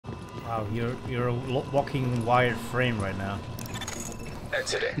Wow, you're a walking wired frame right now.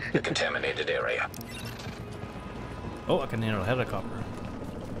 Exiting the contaminated area. Oh, I can hear a helicopter.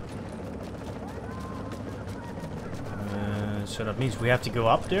 So that means we have to go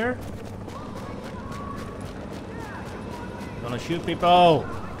up there? Gonna shoot people!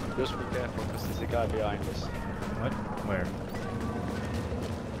 Just be careful, because there's a guy behind us. What? Where?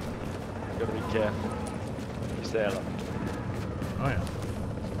 Gotta be careful. He's there, look. Oh yeah.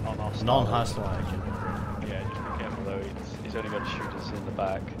 Non-hostile. Non-hostile agent. Yeah, just be careful though, he's only got to shoot us in the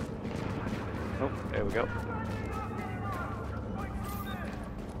back. Oh, there we go.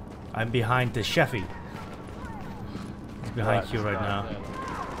 I'm behind the Chevy. He's behind you right now. There.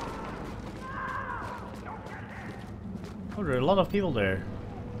 Oh, there are a lot of people there.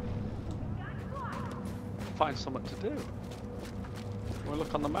 Find something to do. We'll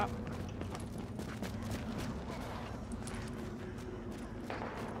look on the map.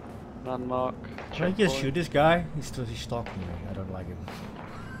 Landmark. Can I just shoot this guy? He's stalking me. I don't like him.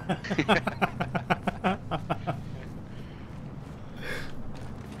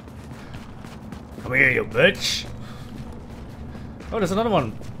 Come here, you bitch! Oh, there's another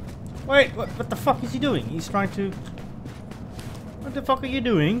one. Wait, what the fuck is he doing? He's trying to... What the fuck are you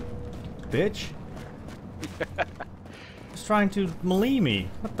doing, bitch? He's trying to melee me.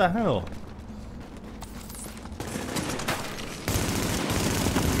 What the hell?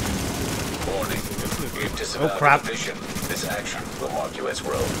 Warning. You've disavowed crap. vision. This action will mark you as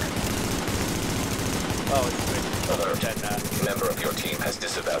rogue. Oh, it's Alert. dead now. A member of your team has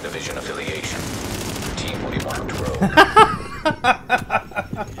disavowed division affiliation. Your team will be marked rogue.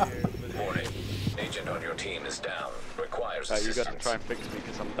 Warning. Agent on your team is down. Requires You assistance. gotta try and fix me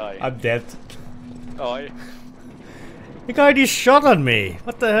because I'm dying. I'm dead. Oh, are you? The guy just shot at me.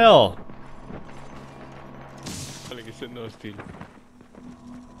 What the hell? I think it's a no steal.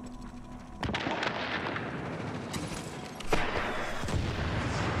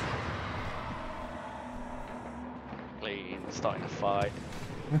 Clean, starting to fight.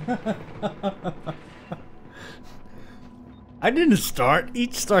 I didn't start.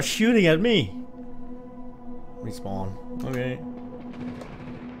 Each starts shooting at me. Respawn. Okay.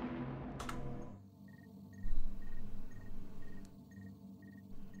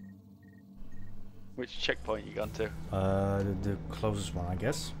 Which checkpoint you gone to? The closest one, I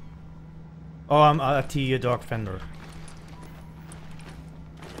guess. Oh, I'm at the dark fender.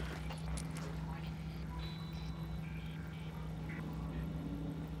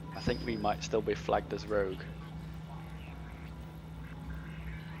 I think we might still be flagged as rogue.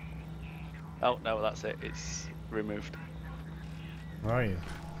 Oh no, that's it. It's removed. Where are you?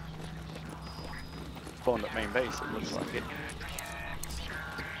 Spawned at main base. It looks like it.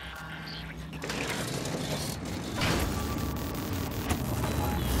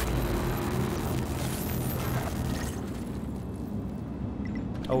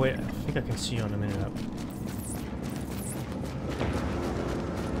 Oh wait, I think I can see you on the mini-map.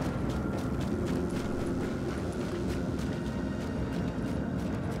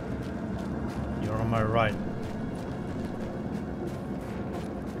 You're on my right.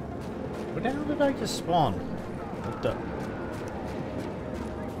 Where the hell did I just spawn? What the?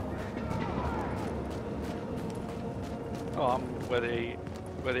 Oh, I'm where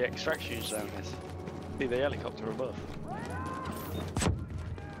the extraction zone is. See the helicopter above.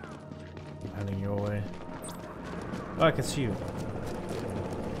 Heading your way. Oh, I can see you.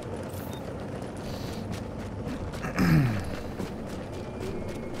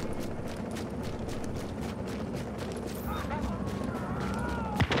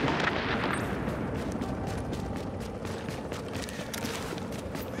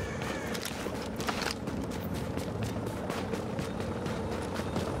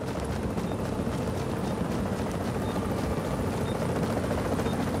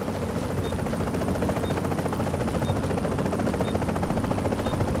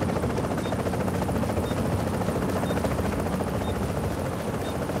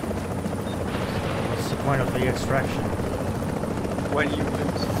 Point of the extraction. When you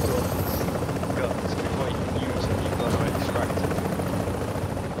lose guns before you can use them, you've got to extract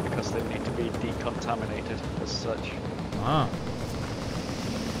them because they need to be decontaminated as such. Ah.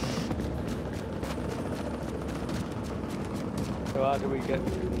 So how do we get?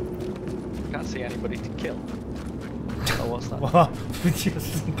 Can't see anybody to kill. Oh, what's that? Wow, we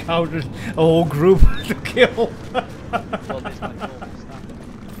just encountered a whole group to kill. Well, this might normal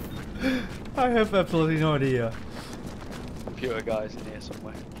standard. I have absolutely no idea. Computer guys in here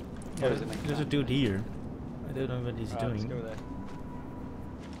somewhere. Yeah, Or is it there's a dude here. I don't know what he's Alright, let's doing. go there.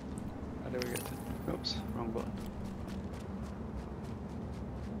 How do we get to? Oops, wrong button.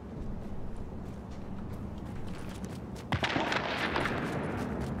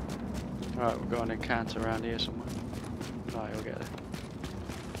 Right, we're going to encounter around here somewhere. Right, we'll get there.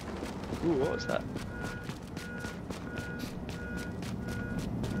 Ooh, what was that?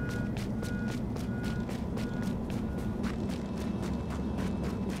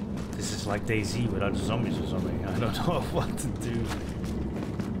 This is like DayZ without zombies or something. I don't know what to do.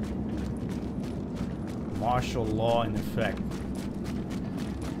 Martial law in effect.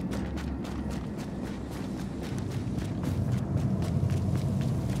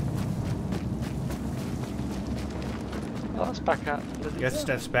 Oh, that's back out. Yes,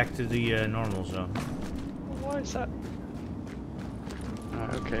 that's back to the normal zone. Why is that?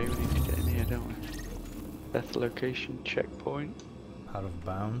 Right, okay, we need to get in here, don't we? Death location, checkpoint. Out of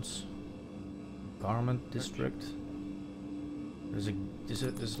bounds. Garment district.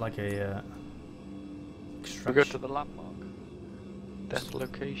 There's like a We go to the landmark. Death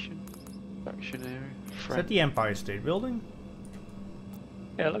location. Action area. Is that the Empire State Building?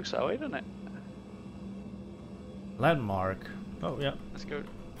 Yeah, it looks that way, doesn't it? Landmark. Oh yeah. Let's go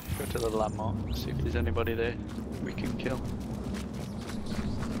to the landmark, see if there's anybody there we can kill.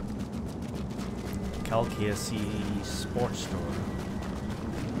 Calciasi Sports Store.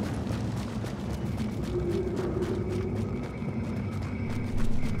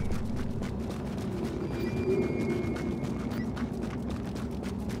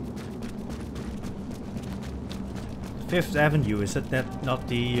 Fifth Avenue, is that not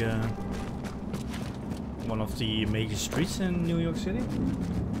the one of the major streets in New York City?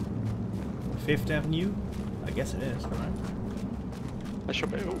 Fifth Avenue? I guess it is, right? I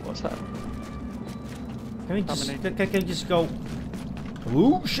should be. Oh, what's that? Can we just go?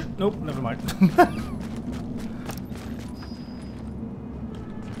 Ooh, shit! Nope, never mind.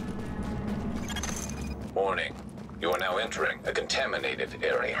 Warning. You are now entering a contaminated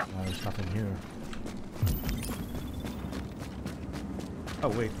area. Oh, there's nothing here. Oh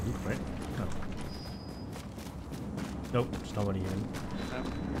wait, roof, right? No. Nope, there's nobody in.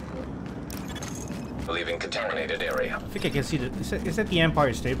 Leaving contaminated area. I think I can see the. Is that the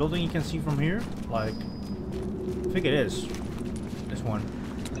Empire State Building you can see from here? Like, I think it is. This one.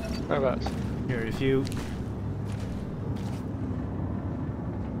 Whereabouts? Here, if you.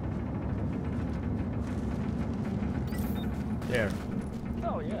 There.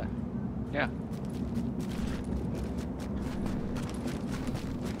 Oh yeah. Yeah.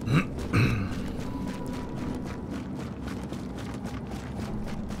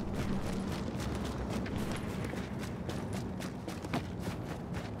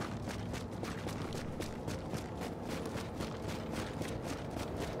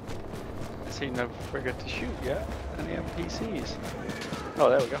 I see no frigate to shoot yet. Any NPCs? Oh,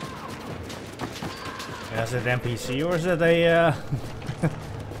 there we go. Yeah, is it NPC or is it a?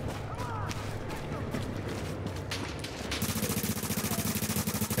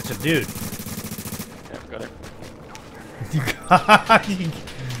 It's a dude. Yeah, got it. You got it.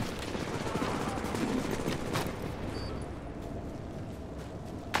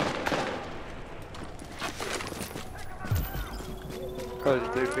 Oh, there's a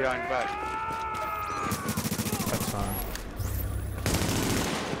dude behind back. That's fine.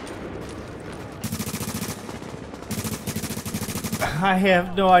 I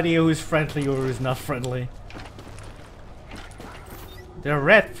have no idea who's friendly or who's not friendly. They're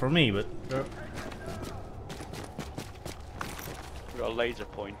red for me, but they're... We've got a laser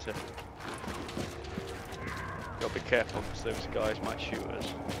pointer. Gotta be careful because those guys might shoot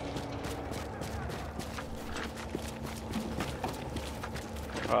us.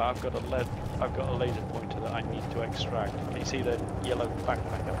 Right, I've got a laser pointer that I need to extract. Can you see the yellow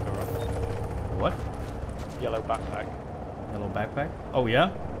backpack up the road? What? Yellow backpack. Yellow backpack? Oh yeah?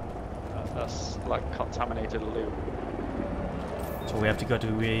 That's like contaminated loot. So we have to go to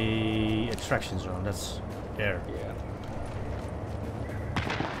the extraction zone. That's there. Yeah.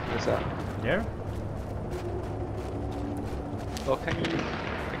 Where's that? There? Well, can you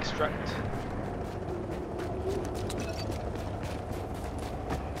extract?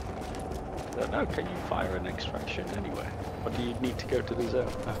 I don't know, can you fire an extraction anywhere? Or do you need to go to the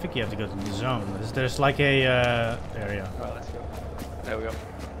zone? I think you have to go to the zone. There's like a area. Right, let's go. There we go.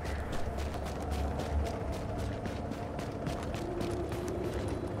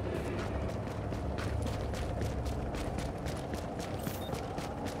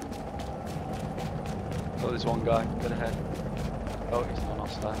 Oh, there's one guy. Get ahead. Oh, he's not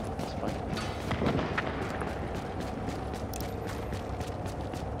hostile. That's fine.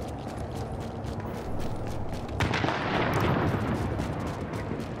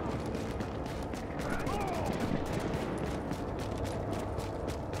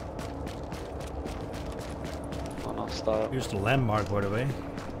 Here's the landmark, by the way.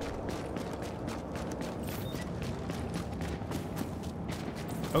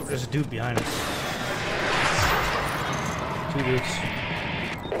 Oh, there's a dude behind us. 2 dudes.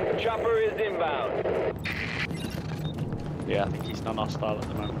 Chopper is inbound. Yeah, I think he's non-hostile at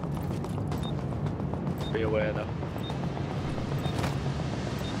the moment. Be aware though.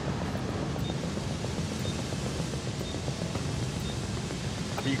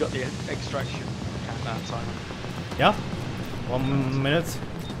 Have you got the extraction countdown timer? Yeah? 1 minute.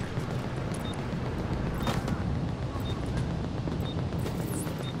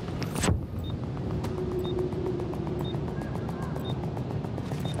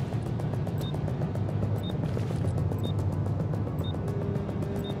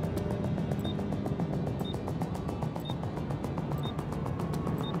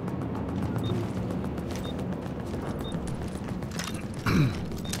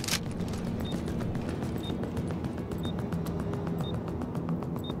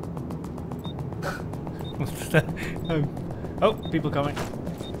 Oh, people coming.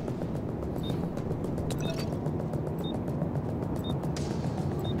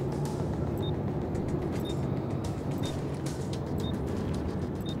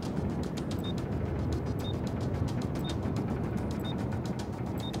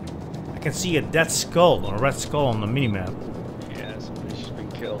 I can see a dead skull, or a red skull on the minimap. Yeah, somebody's just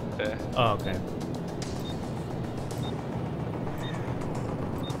been killed there. Oh, okay.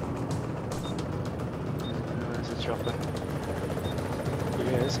 There's a chopper. Here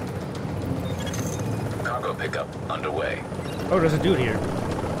he is. Cargo pickup underway. Oh, there's a dude here.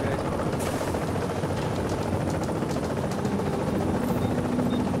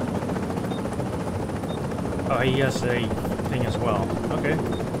 Oh, he has a thing as well. Okay.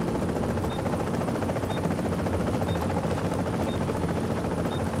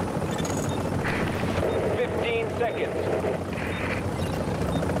 Seconds.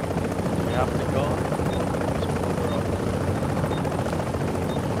 We have to go.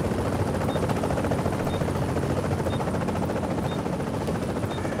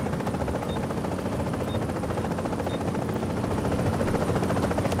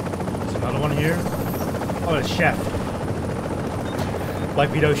 There's another one here. Oh, it's Chef. Like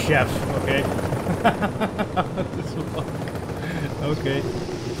Vito's Chef. Okay. Okay.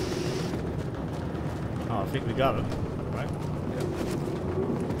 Oh, I think we got it. Right? Yep.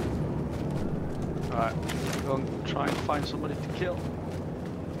 Alright, go and try and find somebody to kill.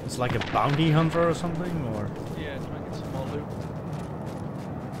 It's like a bounty hunter or something, or Yeah, try and get some more loot.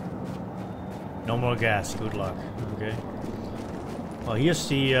 no more gas. Good luck. Okay. Well, here's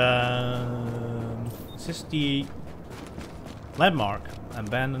the. This is the landmark,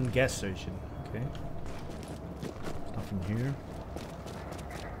 abandoned gas station. Okay. Nothing here.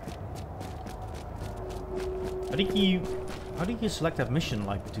 How did you select that mission,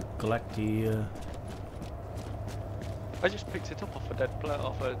 like to collect the? I just picked it up off a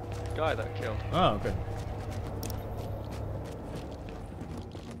off a guy that I killed. Oh, okay.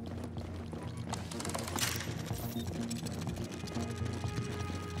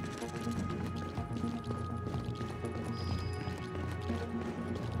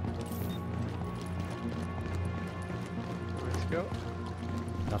 Let's go.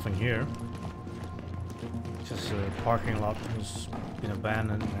 Nothing here. Just a parking lot has been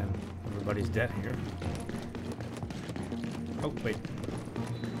abandoned and everybody's dead here. Oh, wait.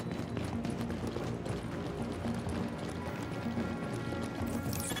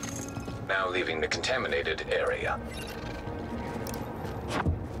 Now leaving the contaminated area.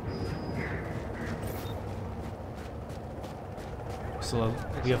 So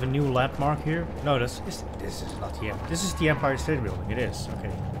we have a new landmark here. No, this is not the This is the Empire State Building. It is.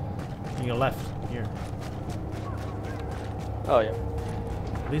 Okay. On your left here. Oh yeah.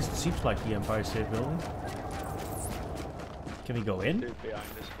 At least it seems like the Empire State Building. Can we go in? Dude behind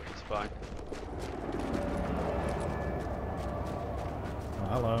us, but it's fine. Oh,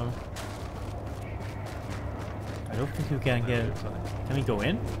 hello. I don't think we can get. Can we go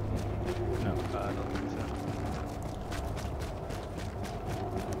in? No. I don't think so.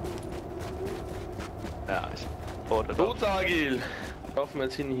 Ja, ich boarded up. Gut, Agil. Laufen wir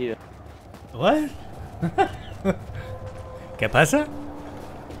jetzt hin hier. What? ¿Qué pasa?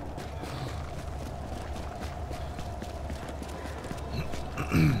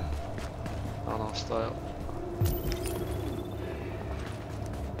 Non-hostile.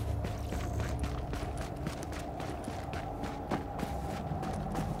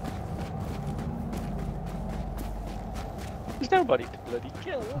 There's nobody to bloody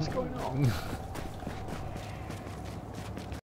kill. What's going on?